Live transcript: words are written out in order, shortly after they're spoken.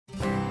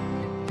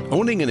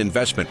Owning an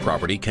investment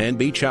property can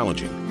be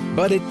challenging,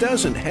 but it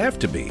doesn't have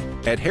to be.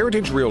 At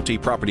Heritage Realty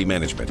Property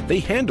Management, they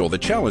handle the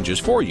challenges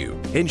for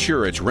you.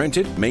 Ensure it's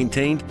rented,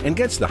 maintained, and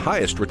gets the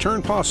highest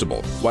return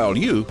possible, while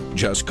you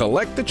just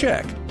collect the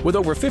check. With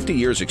over 50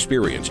 years'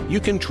 experience,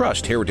 you can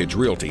trust Heritage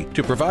Realty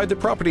to provide the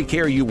property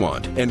care you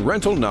want and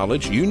rental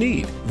knowledge you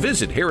need.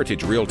 Visit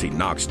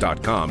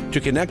heritagerealtyknox.com to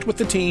connect with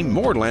the team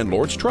more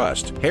landlords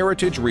trust.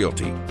 Heritage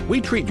Realty.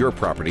 We treat your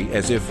property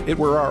as if it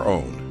were our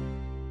own.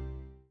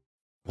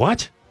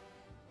 What?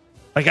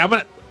 Like,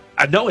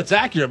 I know it's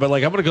accurate, but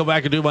I'm going to go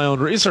back and do my own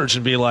research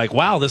and be like,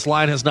 wow, this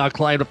line has now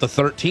climbed up to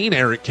 13,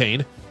 Eric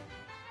Kane.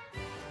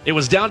 It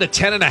was down to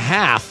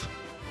 10.5.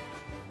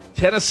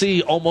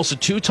 Tennessee, almost a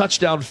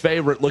 2-touchdown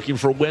favorite, looking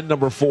for win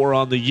number 4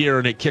 on the year,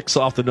 and it kicks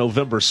off the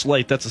November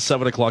slate. That's a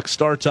 7 o'clock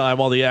start time.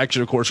 All the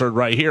action, of course, heard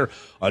right here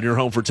on your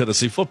home for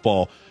Tennessee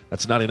football.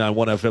 That's 99.1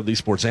 FM, the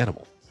Sports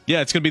Animal. Yeah,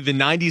 it's going to be the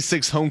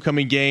 96th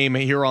homecoming game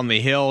here on the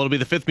Hill. It'll be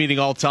the 5th meeting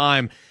all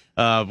time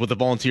with the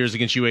Volunteers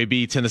against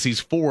UAB.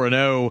 Tennessee's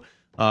 4-0.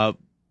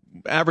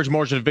 Average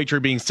margin of victory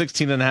being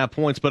 16.5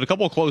 points, but a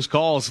couple of close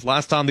calls.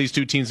 Last time these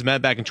two teams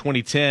met back in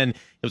 2010, it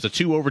was a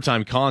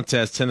 2-overtime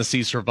contest.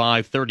 Tennessee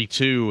survived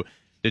 32-29.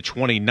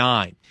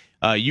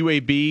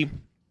 UAB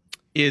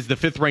is the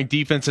 5th-ranked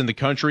defense in the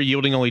country,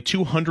 yielding only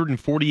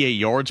 248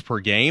 yards per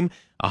game,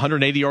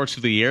 180 yards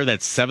through the air.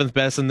 That's 7th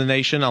best in the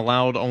nation.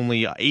 Allowed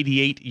only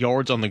 88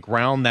 yards on the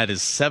ground. That is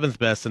 7th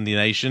best in the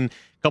nation. A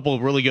couple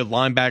of really good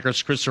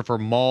linebackers, Christopher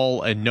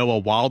Mall and Noah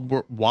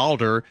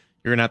Wilder.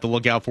 You're going to have to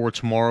look out for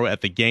tomorrow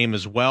at the game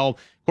as well.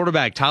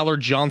 Quarterback Tyler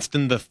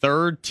Johnston III,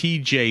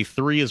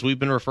 TJ3, as we've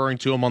been referring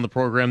to him on the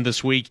program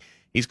this week.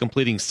 He's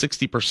completing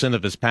 60%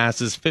 of his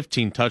passes,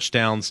 15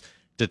 touchdowns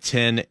to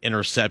 10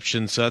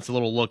 interceptions. So that's a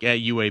little look at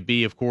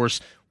UAB. Of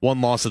course,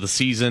 one loss of the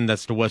season.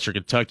 That's to Western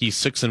Kentucky.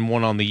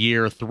 6-1 on the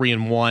year,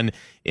 3-1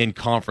 in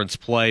conference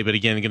play. But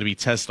again, going to be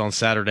tested on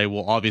Saturday.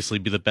 Will obviously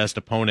be the best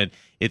opponent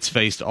it's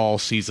faced all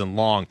season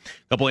long. A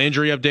couple of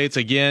injury updates.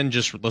 Again,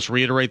 just let's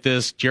reiterate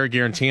this. Jared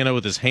Garantano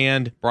with his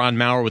hand. Brian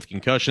Maurer with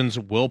concussions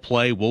will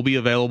play, will be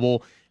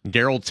available.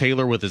 Darrell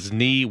Taylor with his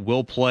knee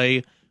will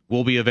play,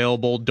 will be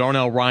available.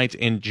 Darnell Wright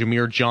and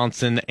Jameer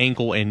Johnson,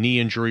 ankle and knee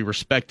injury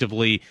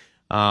respectively.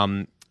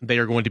 They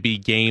are going to be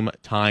game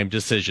time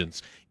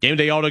decisions. Game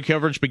day auto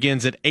coverage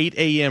begins at 8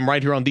 a.m.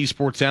 right here on The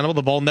Sports Animal.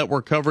 The Vol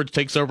Network coverage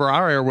takes over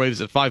our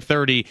airwaves at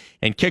 5:30,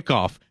 and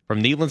kickoff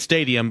from Neyland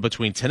Stadium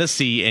between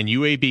Tennessee and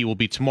UAB will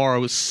be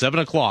tomorrow, 7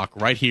 o'clock,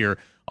 right here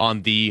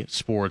on The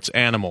Sports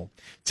Animal.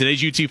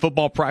 Today's UT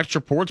football practice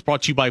reports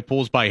brought to you by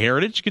Pools by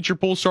Heritage. Get your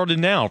pool started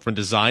now, from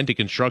design to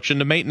construction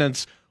to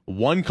maintenance.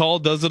 One call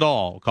does it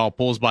all. Call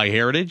Pools by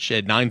Heritage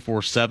at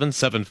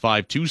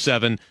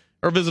 947-7527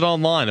 or visit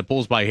online at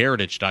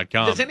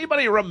poolsbyheritage.com. Does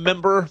anybody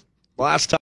remember last time